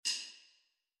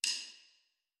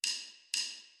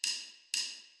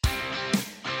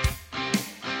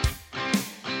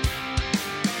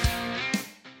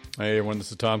Hey everyone, this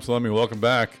is Tom Salemi. Welcome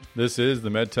back. This is the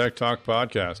MedTech Talk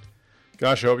podcast.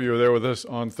 Gosh, I hope you were there with us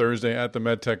on Thursday at the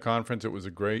MedTech conference. It was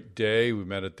a great day. We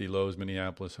met at the Lowe's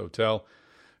Minneapolis Hotel.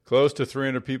 Close to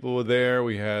 300 people were there.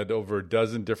 We had over a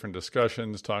dozen different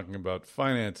discussions talking about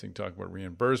financing, talking about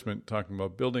reimbursement, talking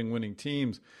about building winning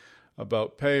teams,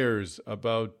 about payers,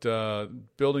 about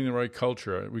building the right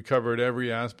culture. We covered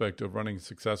every aspect of running a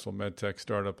successful MedTech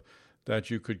startup that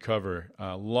you could cover.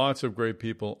 Lots of great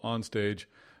people on stage.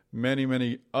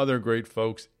 Many other great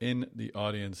folks in the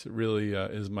audience. It really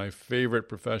is my favorite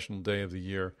professional day of the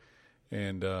year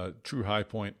and true high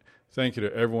point. Thank you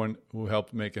to everyone who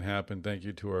helped make it happen. Thank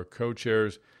you to our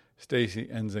co-chairs, Stacy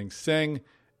Enzing Seng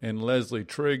and Leslie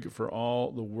Trigg, for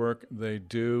all the work they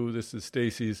do. This is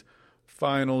Stacy's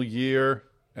final year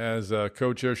as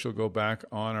co-chair. She'll go back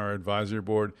on our advisory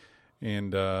board,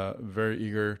 and very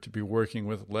eager to be working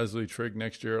with Leslie Trigg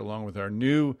next year, along with our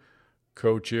new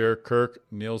co-chair, Kirk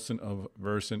Nielsen of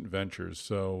Versant Ventures.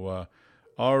 So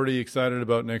already excited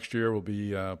about next year. We'll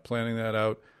be planning that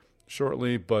out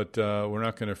shortly, but we're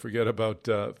not going to forget about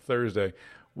Thursday.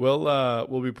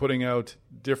 We'll be putting out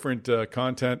different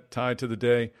content tied to the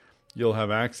day. You'll have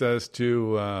access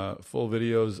to full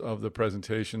videos of the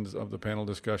presentations, of the panel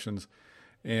discussions,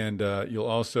 and you'll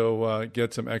also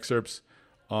get some excerpts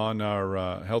on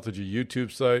our Healthy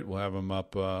YouTube site. We'll have them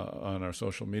up on our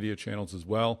social media channels as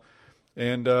well.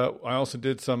 And I also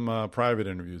did some private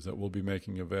interviews that we'll be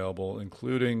making available,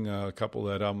 including a couple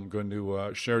that I'm going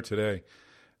to share today.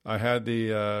 I had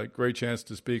the great chance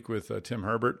to speak with Tim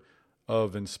Herbert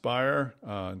of Inspire.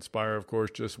 Inspire, of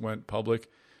course, just went public.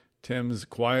 Tim's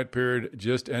quiet period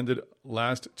just ended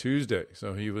last Tuesday,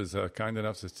 so he was kind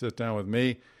enough to sit down with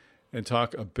me and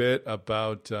talk a bit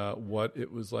about what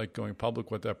it was like going public,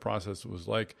 what that process was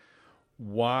like,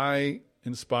 why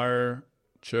Inspire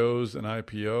chose an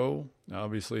IPO.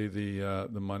 Obviously, the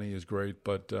money is great,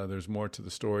 but there's more to the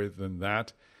story than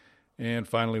that. And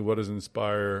finally, what does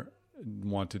Inspire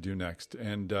want to do next?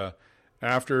 And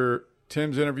after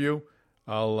Tim's interview,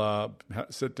 I'll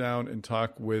sit down and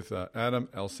talk with Adam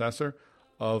Elsesser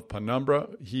of Penumbra.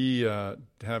 He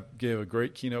gave a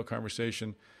great keynote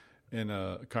conversation in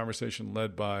a conversation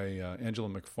led by Angela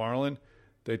McFarlane.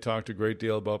 They talked a great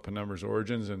deal about Penumbra's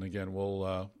origins, and again,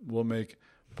 we'll make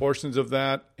portions of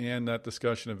that and that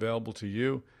discussion available to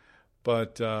you.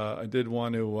 But I did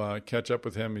want to catch up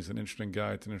with him. He's an interesting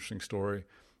guy. It's an interesting story.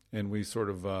 And we sort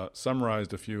of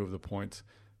summarized a few of the points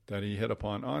that he hit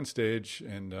upon on stage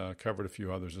and covered a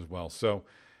few others as well. So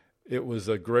it was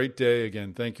a great day.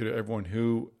 Again, thank you to everyone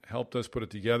who helped us put it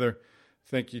together.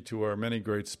 Thank you to our many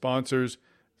great sponsors.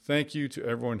 Thank you to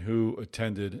everyone who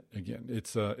attended. Again,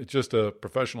 it's just a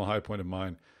professional high point of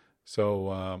mine. So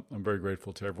I'm very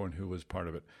grateful to everyone who was part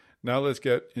of it. Now let's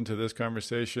get into this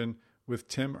conversation with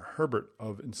Tim Herbert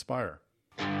of Inspire.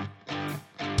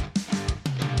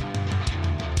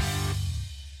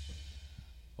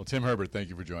 Well, Tim Herbert, thank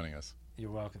you for joining us. You're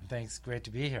welcome. Thanks. Great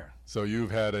to be here. So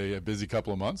you've had a busy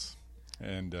couple of months,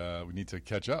 and we need to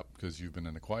catch up because you've been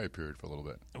in a quiet period for a little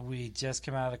bit. We just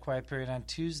came out of the quiet period on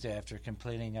Tuesday after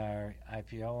completing our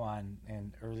IPO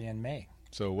early in May.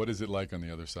 So what is it like on the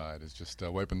other side? Is just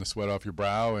wiping the sweat off your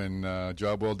brow and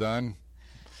job well done?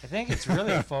 I think it's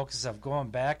really a focus of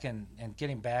going back and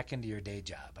getting back into your day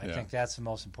job. I think that's the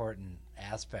most important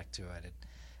aspect to it.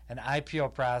 An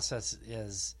IPO process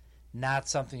is not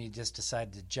something you just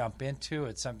decide to jump into.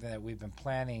 It's something that we've been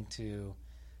planning to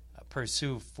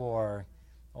pursue for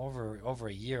over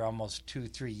a year, almost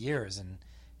 2-3 years. And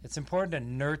it's important to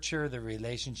nurture the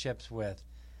relationships with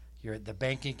the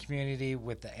banking community,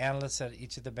 with the analysts at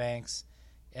each of the banks,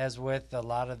 as with a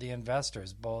lot of the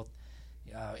investors. Both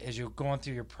as you're going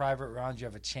through your private rounds, you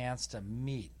have a chance to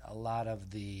meet a lot of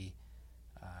the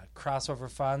crossover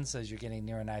funds. As you're getting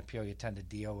near an IPO, you tend to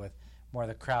deal with more of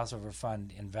the crossover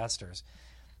fund investors.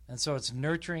 And so it's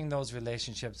nurturing those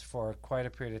relationships for quite a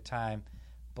period of time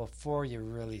before you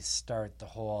really start the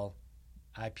whole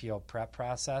IPO prep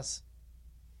process.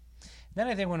 Then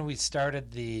I think when we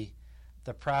started the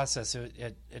process,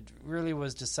 it really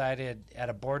was decided at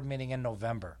a board meeting in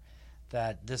November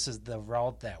that this is the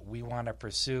route that we want to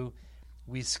pursue.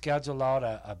 We scheduled out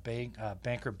a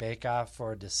banker bake-off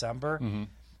for December,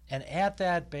 and at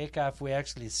that bake-off, we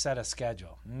actually set a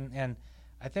schedule. And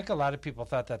I think a lot of people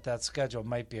thought that schedule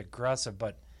might be aggressive,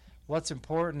 but what's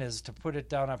important is to put it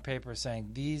down on paper saying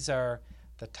these are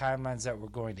the timelines that we're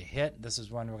going to hit. This is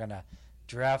when we're going to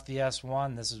draft the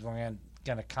S1. This is when we're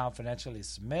going to confidentially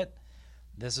submit.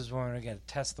 This is when we're going to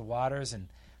test the waters and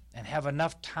have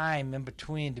enough time in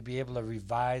between to be able to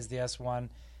revise the S1,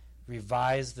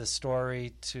 revise the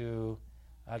story to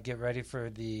get ready for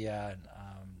the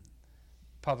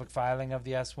public filing of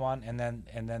the S1, and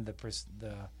then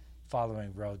the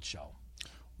following roadshow.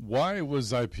 Why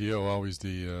was IPO always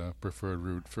the preferred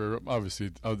route for, obviously,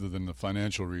 other than the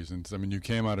financial reasons? I mean, you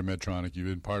came out of Medtronic. You've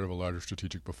been part of a larger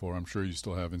strategic before. I'm sure you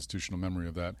still have institutional memory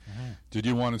of that. Mm-hmm. Did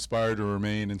you want Inspire to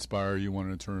remain Inspire? You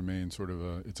wanted it to remain sort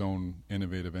of its own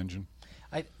innovative engine?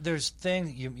 There's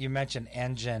things, you mentioned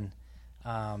engine,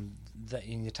 and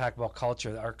you talk about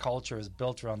culture. Our culture is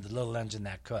built around the little engine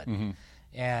that could. Mm-hmm.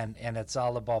 And it's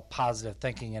all about positive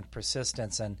thinking and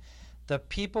persistence. And the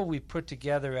people we put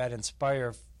together at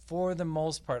Inspire, for the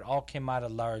most part, all came out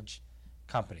of large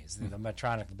companies, the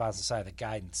Medtronic, the Boston Scientific, the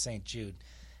Guidant, St. Jude.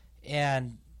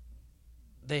 And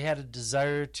they had a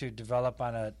desire to develop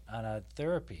on a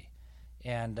therapy.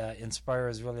 And Inspire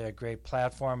is really a great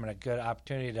platform and a good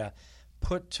opportunity to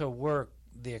put to work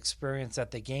the experience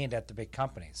that they gained at the big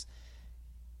companies,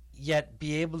 yet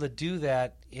be able to do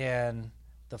that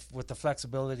with the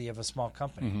flexibility of a small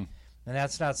company. Mm-hmm. And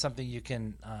that's not something you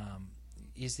can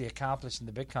easily accomplish in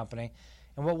the big company.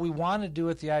 And what we want to do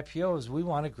with the IPO is we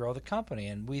want to grow the company.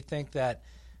 And we think that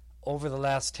over the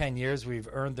last 10 years, we've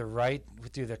earned the right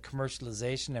through the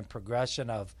commercialization and progression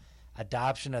of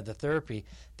adoption of the therapy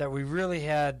that we really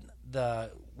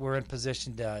we're in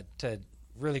position to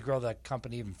really grow the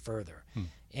company even further.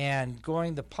 And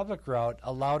going the public route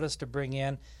allowed us to bring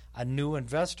in a new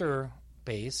investor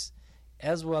base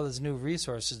as well as new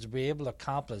resources to be able to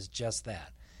accomplish just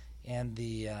that. And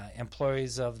the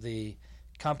employees of the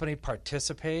company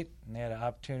participate, and they had an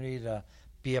opportunity to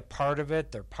be a part of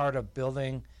it. They're part of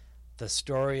building the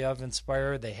story of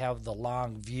Inspire. They have the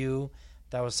long view.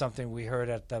 That was something we heard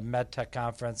at the MedTech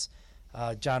conference.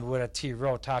 John Wood at T.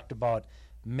 Rowe talked about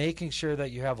making sure that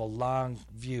you have a long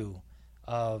view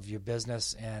of your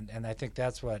business, and I think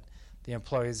that's what the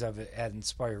employees at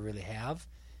Inspire really have.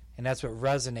 And that's what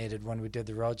resonated when we did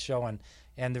the roadshow,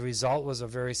 and the result was a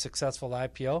very successful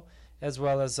IPO as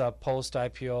well as a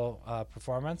post-IPO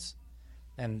performance.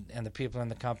 And the people in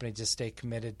the company just stay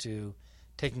committed to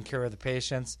taking care of the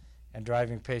patients and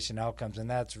driving patient outcomes, and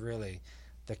that's really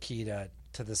the key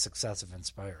to the success of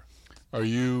Inspire. Are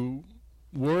you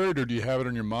worried, or do you have it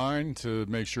in your mind to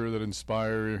make sure that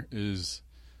Inspire is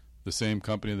the same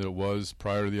company that it was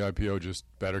prior to the IPO, just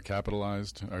better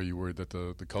capitalized? Are you worried that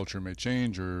the culture may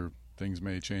change or things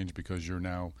may change because you're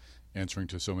now answering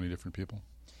to so many different people?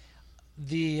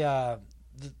 We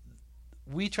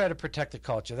try to protect the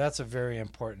culture. That's a very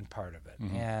important part of it.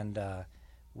 Mm-hmm. And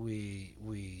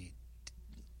we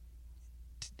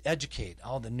educate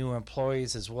all the new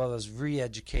employees as well as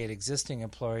re-educate existing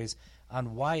employees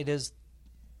on why it is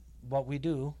what we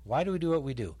do. Why do we do what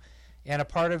we do? And a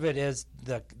part of it is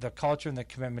the culture and the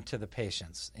commitment to the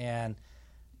patients. And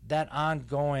that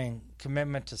ongoing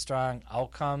commitment to strong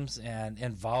outcomes and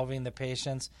involving the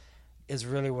patients is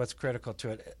really what's critical to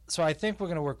it. So I think we're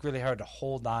going to work really hard to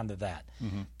hold on to that.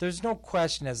 Mm-hmm. There's no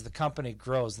question as the company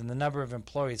grows and the number of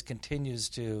employees continues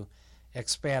to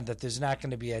expand that there's not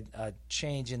going to be a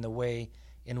change in the way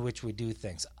in which we do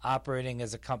things. Operating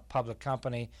as a public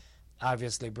company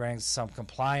obviously brings some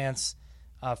compliance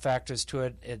factors to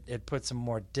it. It puts some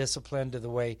more discipline to the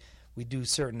way we do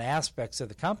certain aspects of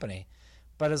the company.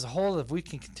 But as a whole, if we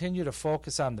can continue to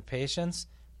focus on the patients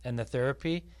and the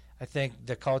therapy, I think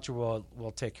the culture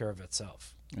will take care of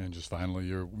itself. And just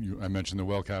finally, I mentioned the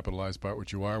well-capitalized part,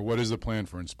 which you are. What is the plan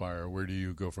for Inspire? Where do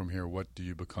you go from here? What do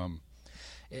you become?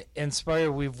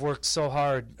 Inspire, we've worked so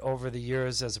hard over the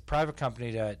years as a private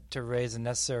company to raise the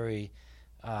necessary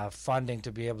funding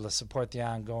to be able to support the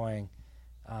ongoing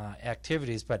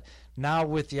activities. But now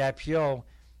with the IPO,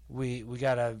 we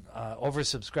got a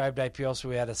oversubscribed IPO, so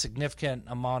we had a significant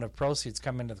amount of proceeds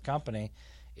come into the company.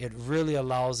 It really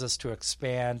allows us to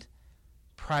expand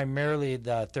primarily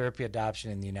the therapy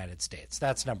adoption in the United States.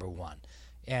 That's number one.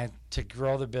 And to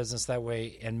grow the business that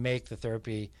way and make the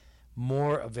therapy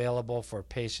more available for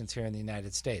patients here in the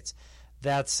United States.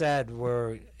 That said,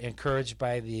 we're encouraged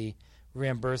by the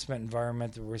reimbursement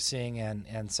environment that we're seeing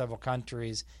in several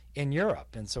countries in Europe.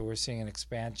 And so we're seeing an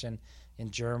expansion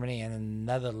in Germany and in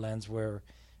the Netherlands where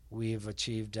we've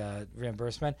achieved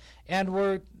reimbursement. And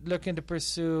we're looking to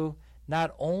pursue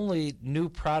not only new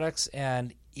products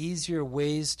and easier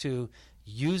ways to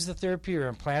use the therapy or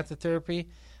implant the therapy,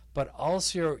 but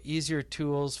also easier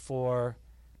tools for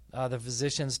the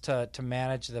physicians to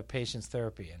manage the patient's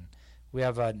therapy. And we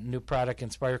have a new product,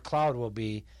 Inspire Cloud, will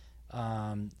be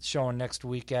shown next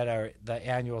week at the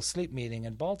annual sleep meeting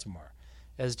in Baltimore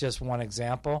as just one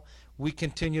example. We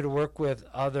continue to work with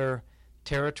other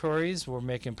territories. We're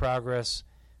making progress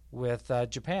with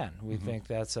Japan. We think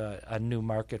that's a new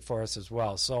market for us as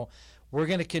well. So we're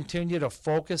going to continue to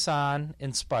focus on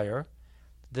Inspire,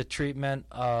 the treatment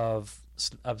of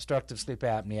obstructive sleep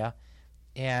apnea,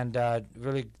 and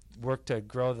really work to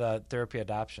grow the therapy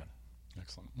adoption.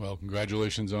 Excellent. Well,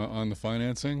 congratulations on the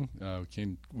financing.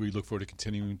 We look forward to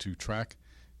continuing to track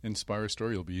Inspire's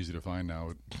story. It'll be easy to find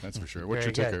now, that's for sure. What's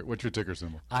your ticker? What's your ticker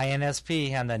symbol?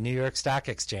 INSP on the New York Stock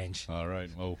Exchange. All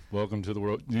right. Well, welcome to the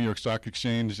New York Stock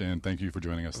Exchange, and thank you for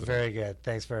joining us today. Very good.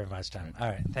 Thanks very much, Tom. Right. All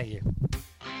right. Thank you.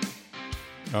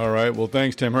 All right. Well,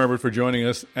 thanks, Tim Herbert, for joining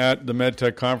us at the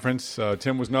MedTech Conference.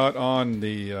 Tim was not on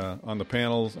the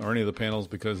panels or any of the panels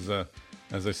because,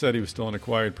 as I said, he was still in a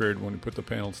quiet period when we put the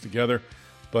panels together.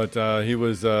 But he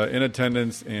was in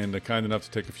attendance and kind enough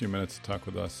to take a few minutes to talk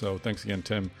with us. So thanks again,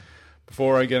 Tim.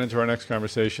 Before I get into our next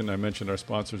conversation, I mentioned our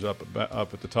sponsors up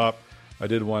at the top. I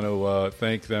did want to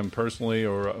thank them personally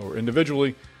or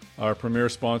individually. Our premier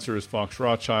sponsor is Fox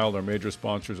Rothschild. Our major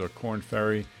sponsors are Korn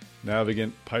Ferry,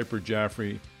 Navigant, Piper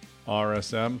Jaffray,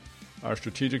 RSM. Our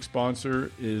strategic sponsor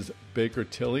is Baker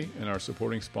Tilly, and our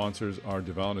supporting sponsors are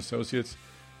DeVal & Associates,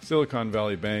 Silicon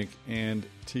Valley Bank, and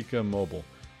Tika Mobile.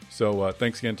 So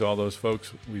thanks again to all those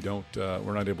folks. We're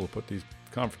not able to put these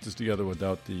conferences together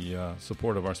without the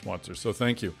support of our sponsors. So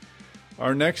thank you.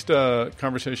 Our next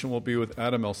conversation will be with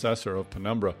Adam Elsesser of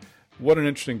Penumbra. What an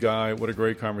interesting guy. What a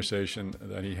great conversation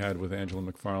that he had with Angela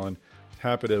McFarland.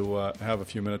 Happy to have a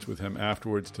few minutes with him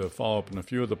afterwards to follow up on a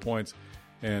few of the points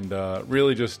and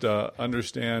really just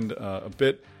understand a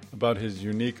bit about his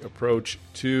unique approach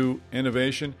to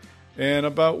innovation and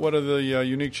about what are the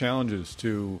unique challenges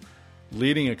to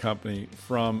leading a company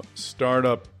from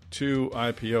startup to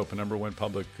IPO. Penumbra went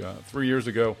public 3 years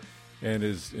ago and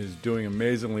is doing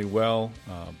amazingly well,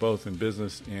 both in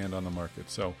business and on the market.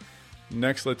 So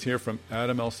next, let's hear from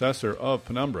Adam Elsesser of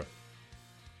Penumbra.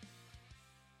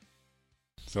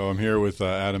 So I'm here with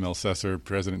Adam Elsesser,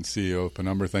 President and CEO of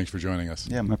Penumbra. Thanks for joining us.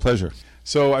 Yeah, my pleasure.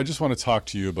 So I just want to talk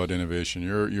to you about innovation.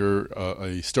 You're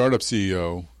a startup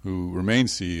CEO who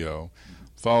remains CEO,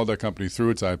 followed that company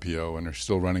through its IPO, and are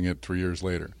still running it 3 years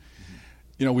later.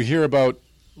 You know, we hear about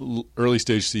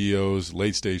early-stage CEOs,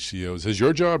 late-stage CEOs. Has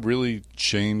your job really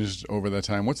changed over that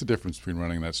time? What's the difference between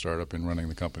running that startup and running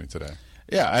the company today?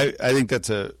 Yeah, I think that's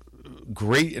a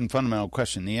great and fundamental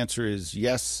question. The answer is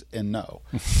yes and no.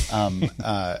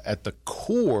 At the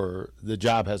core, the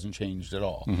job hasn't changed at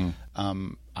all.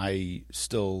 Mm-hmm. I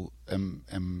still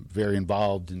am very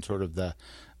involved in sort of the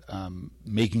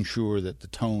making sure that the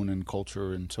tone and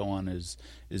culture and so on is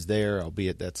there,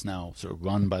 albeit that's now sort of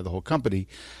run by the whole company.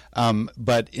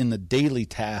 But in the daily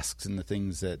tasks and the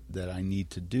things that I need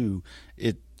to do,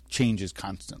 it changes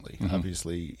constantly. Mm-hmm.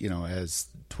 Obviously, as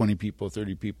 20 people,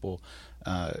 30 people,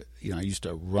 I used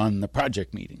to run the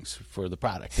project meetings for the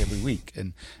product every week,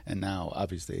 and now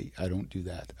obviously I don't do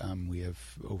that. We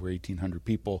have over 1,800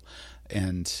 people,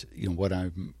 and what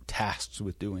I'm tasked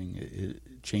with doing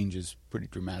it changes pretty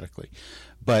dramatically.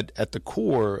 But at the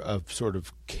core of sort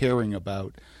of caring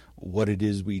about what it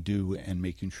is we do and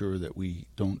making sure that we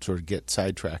don't sort of get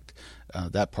sidetracked,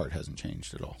 that part hasn't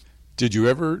changed at all. Did you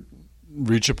ever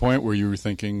reach a point where you were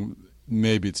thinking,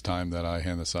 maybe it's time that I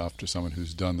hand this off to someone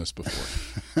who's done this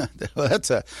before? Well, that's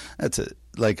a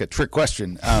trick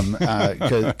question,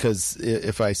 because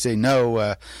if I say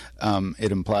no,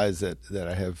 it implies that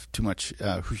I have too much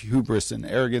hubris and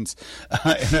arrogance.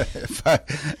 And if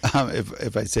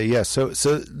I say yes, so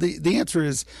the answer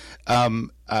is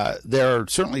there are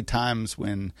certainly times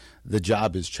when the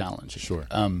job is challenging. Sure.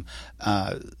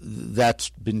 That's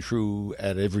been true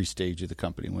at every stage of the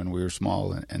company, when we were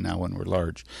small and now when we're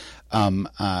large.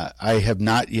 I have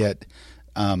not yet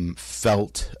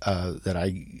felt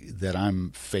that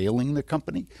I'm failing the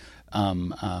company,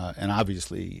 and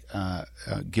obviously,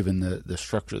 given the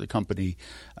structure of the company,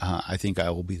 I think I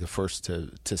will be the first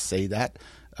to say that,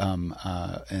 and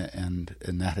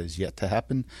that has yet to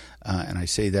happen. And I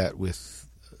say that with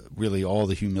really all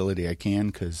the humility I can,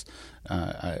 because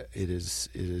it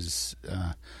is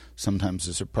sometimes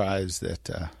a surprise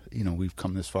that we've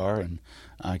come this far and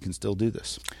I can still do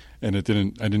this. And I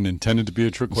didn't intend it to be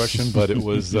a trick question, but it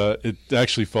was. It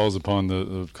actually falls upon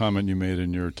the comment you made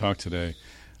in your talk today,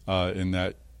 in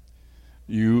that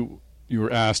you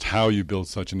were asked how you built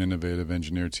such an innovative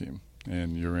engineer team,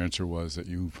 and your answer was that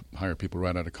you hire people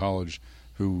right out of college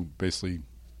who basically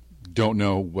don't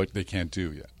know what they can't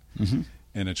do yet. Mm-hmm.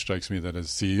 And it strikes me that as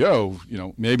CEO,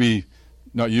 maybe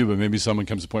not you, but maybe someone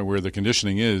comes to a point where the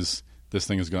conditioning is, this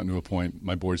thing has gotten to a point,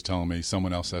 my board's telling me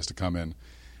someone else has to come in.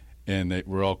 And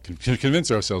we're all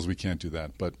convince ourselves we can't do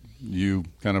that. But you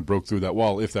kind of broke through that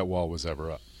wall, if that wall was ever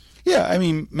up. Yeah, I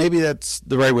mean, maybe that's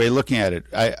the right way of looking at it.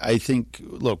 I think,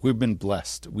 look, we've been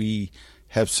blessed. We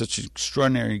have such an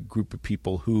extraordinary group of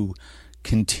people who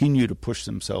continue to push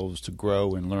themselves to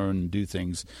grow and learn and do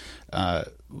things.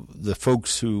 The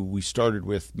folks who we started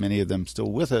with, many of them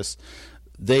still with us,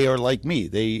 they are like me.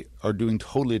 They are doing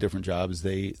totally different jobs.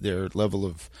 Their level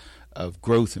of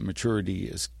growth and maturity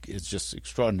is just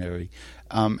extraordinary.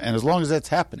 And as long as that's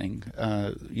happening,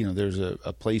 there's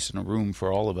a place and a room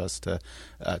for all of us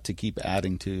to keep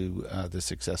adding to the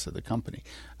success of the company.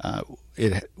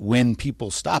 When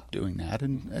people stop doing that,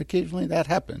 and occasionally that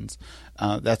happens,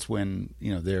 that's when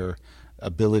their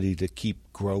ability to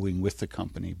keep growing with the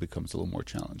company becomes a little more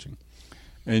challenging.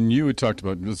 And you had talked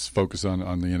about, let's focus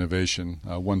on the innovation.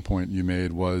 One point you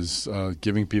made was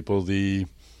giving people the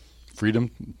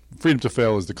freedom to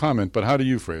fail is the comment, but how do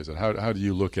you phrase it? How do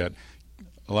you look at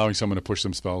allowing someone to push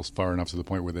themselves far enough to the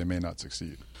point where they may not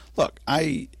succeed? Look,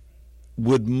 I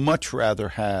would much rather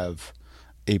have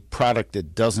a product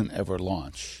that doesn't ever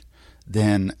launch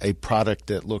than a product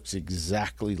that looks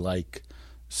exactly like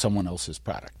someone else's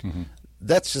product. Mm-hmm.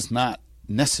 That's just not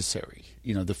necessary.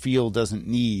 The field doesn't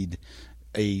need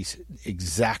a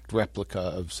exact replica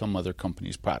of some other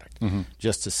company's product. Mm-hmm.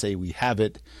 Just to say we have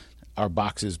it, our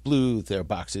box is blue, their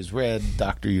box is red,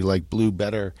 doctor, you like blue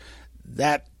better.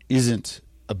 That isn't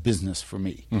a business for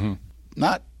me. Mm-hmm.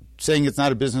 Not saying it's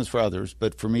not a business for others,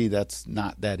 but for me that's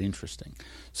not that interesting.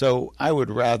 So I would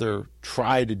rather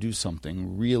try to do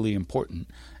something really important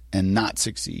and not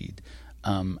succeed.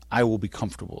 I will be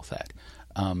comfortable with that.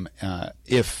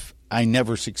 If I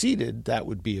never succeeded, that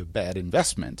would be a bad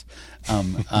investment.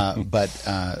 But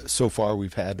so far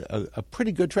we've had a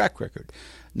pretty good track record.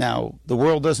 Now, the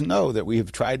world doesn't know that we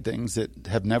have tried things that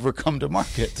have never come to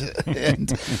market.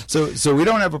 And so we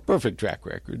don't have a perfect track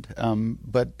record,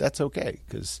 but that's okay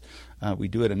because we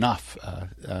do it enough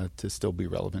to still be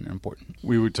relevant and important.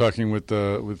 We were talking with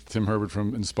Tim Herbert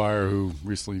from Inspire, who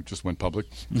recently just went public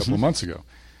a couple of months ago.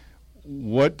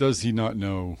 What does he not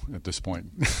know at this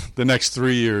point? The next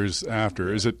 3 years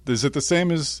after, is it the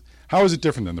same as? How is it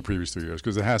different than the previous 3 years?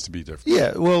 Because it has to be different.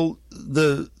 Yeah, well,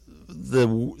 the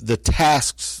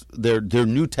tasks, they're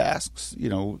new tasks.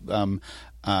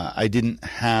 I didn't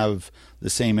have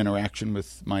the same interaction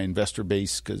with my investor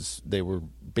base because they were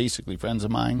basically friends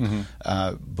of mine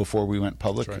before we went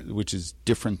public, right, which is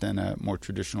different than a more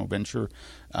traditional venture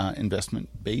investment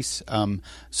base.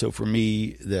 So for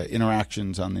me, the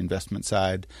interactions on the investment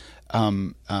side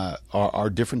are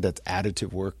different. That's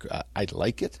additive work. I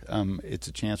like it. It's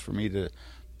a chance for me to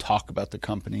talk about the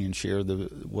company and share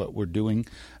what we're doing.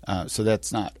 So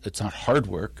it's not hard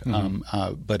work,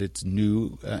 but it's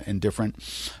new and different.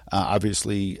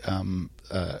 Obviously,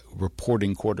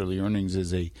 reporting quarterly earnings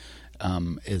as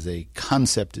a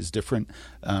concept is different.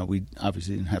 We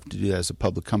obviously didn't have to do that as a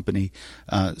public company,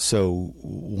 so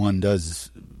one does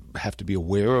have to be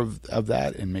aware of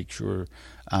that and make sure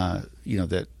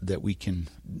that we can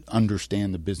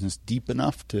understand the business deep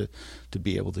enough to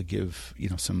be able to give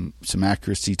some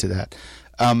accuracy to that.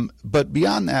 But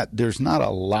beyond that, there's not a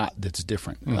lot that's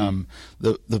different. Mm-hmm.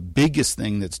 The biggest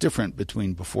thing that's different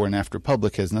between before and after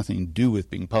public has nothing to do with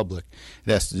being public.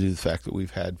 It has to do with the fact that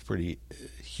we've had pretty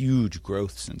huge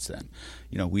growth since then.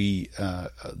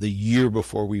 The year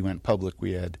before we went public,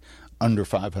 we had under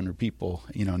 500 people.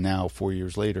 Now 4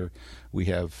 years later, we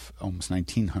have almost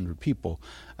 1,900 people.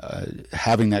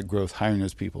 Having that growth, hiring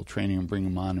those people, training them, bringing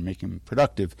them on, and making them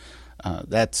productive,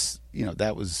 that's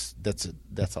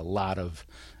a lot of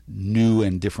new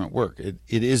and different work. It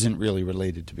isn't really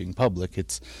related to being public.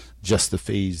 It's just the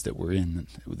phase that we're in,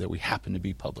 that we happen to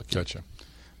be public. Gotcha.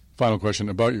 Final question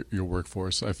about your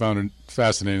workforce. I found it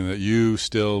fascinating that you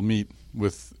still meet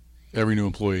with every new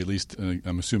employee, at least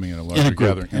I'm assuming in a larger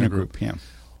gathering. In a group, yeah.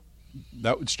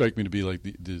 That would strike me to be like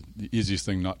the easiest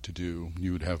thing not to do.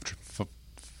 You would have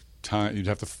time.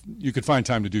 You could find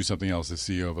time to do something else as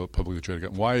CEO of a publicly traded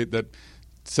company. Why? That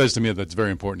says to me that's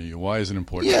very important to you. Why is it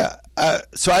important? Yeah.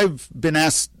 So I've been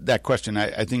asked that question.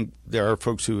 I think there are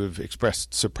folks who have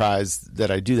expressed surprise that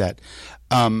I do that.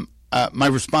 My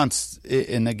response,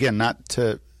 and again, not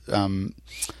to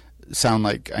sound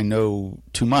like I know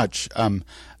too much,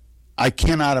 I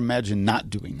cannot imagine not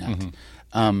doing that.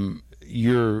 Mm-hmm.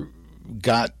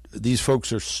 These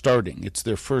folks are starting. It's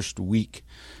their first week.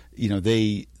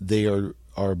 They are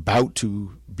about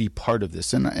to be part of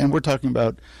this, and we're talking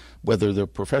about whether they're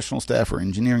professional staff or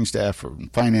engineering staff or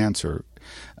finance or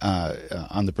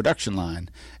on the production line.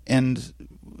 And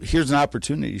here's an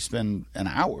opportunity to spend an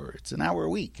hour. It's an hour a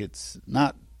week. It's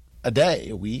not a day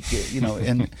a week.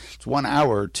 And it's 1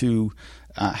 hour to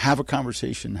have a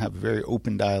conversation, have a very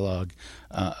open dialogue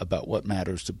about what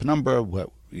matters to Penumbra,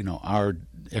 what our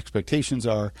expectations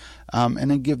are,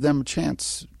 and then give them a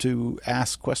chance to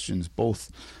ask questions,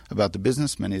 both about the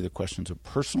business. Many of the questions are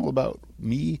personal about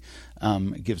me.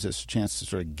 It gives us a chance to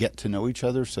sort of get to know each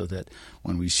other, so that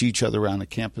when we see each other around the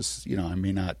campus, I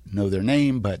may not know their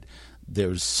name, but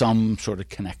there's some sort of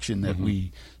connection that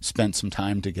we spent some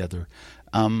time together.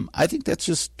 I think that's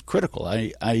just critical.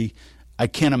 I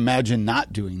can't imagine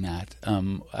not doing that.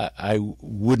 I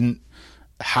wouldn't.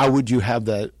 How would you have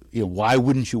that? Why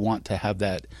wouldn't you want to have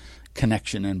that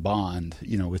connection and bond,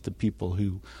 with the people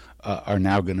who are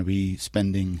now going to be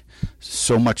spending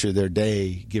so much of their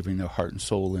day giving their heart and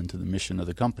soul into the mission of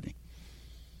the company?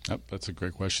 Yep, that's a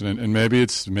great question, and maybe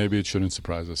it shouldn't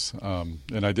surprise us.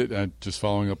 And just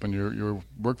following up on your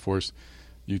workforce,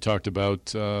 you talked about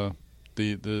the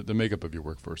makeup of your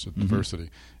workforce, the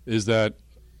diversity. Is that,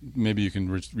 maybe you can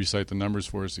recite the numbers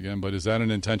for us again, but is that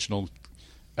an intentional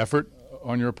effort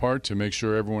on your part to make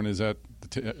sure everyone is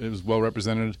is well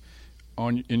represented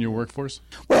in your workforce?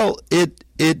 Well, it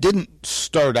didn't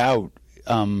start out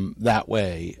that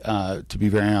way, to be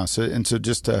very honest. And so,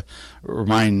 just to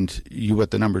remind you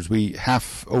what the numbers,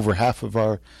 over half of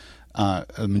our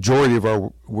a majority of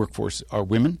our workforce are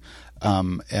women.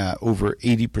 Over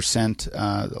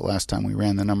 80%, the last time we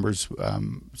ran the numbers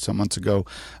some months ago,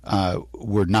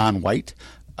 were non-white.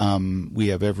 We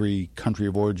have every country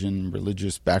of origin,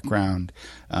 religious background,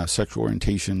 sexual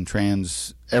orientation,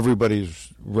 trans.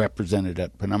 Everybody's represented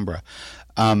at Penumbra.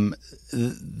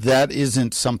 That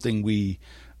isn't something we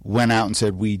went out and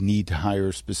said we need to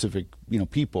hire specific,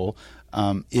 people.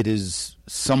 It is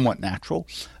somewhat natural,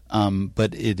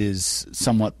 but it is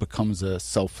somewhat becomes a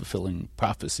self-fulfilling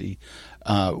prophecy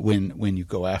when you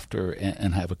go after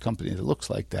and have a company that looks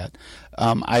like that.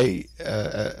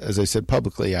 As I said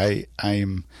publicly, I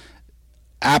am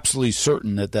absolutely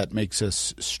certain that makes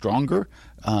us stronger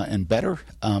and better,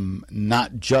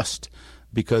 not just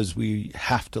because we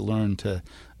have to learn to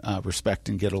respect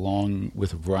and get along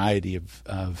with a variety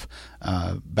of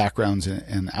backgrounds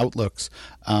and outlooks.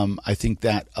 I think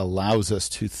that allows us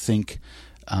to think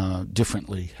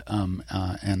differently,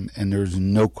 and there's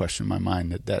no question in my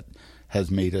mind that has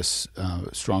made us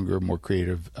stronger, more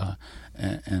creative,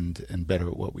 and better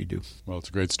at what we do. Well, it's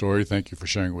a great story. Thank you for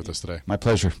sharing it with us today. My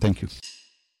pleasure. Thank you.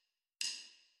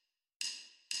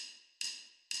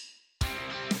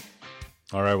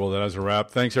 All right, well, that is a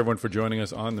wrap. Thanks, everyone, for joining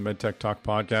us on the MedTech Talk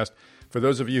podcast. For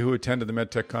those of you who attended the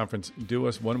MedTech conference, do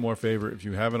us one more favor. If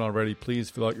you haven't already, please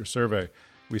fill out your survey.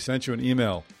 We sent you an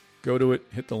email. Go to it,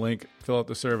 hit the link, fill out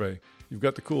the survey. You've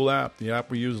got the cool app, the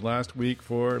app we used last week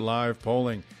for live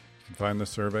polling. You can find the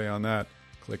survey on that.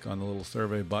 Click on the little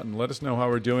survey button. Let us know how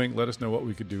we're doing. Let us know what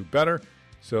we could do better,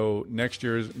 so next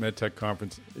year's MedTech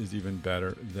conference is even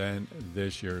better than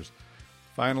this year's.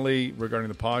 Finally, regarding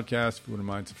the podcast, if you wouldn't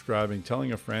mind subscribing,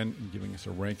 telling a friend, and giving us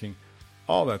a ranking,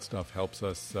 all that stuff helps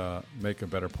us make a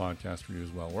better podcast for you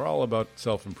as well. We're all about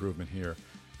self-improvement here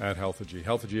at Healthegy.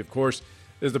 Healthegy, of course,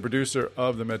 is the producer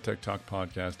of the MedTech Talk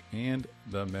podcast and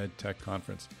the MedTech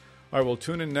conference. All right, well,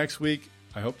 tune in next week.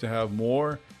 I hope to have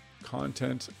more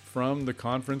content from the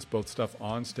conference, both stuff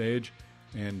on stage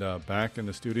and back in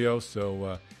the studio.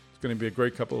 So it's going to be a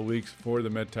great couple of weeks for the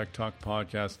MedTech Talk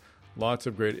podcast. Lots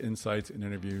of great insights and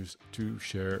interviews to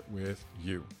share with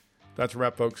you. That's a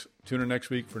wrap, folks. Tune in next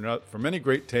week for many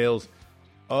great tales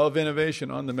of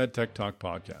innovation on the MedTech Talk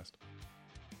podcast.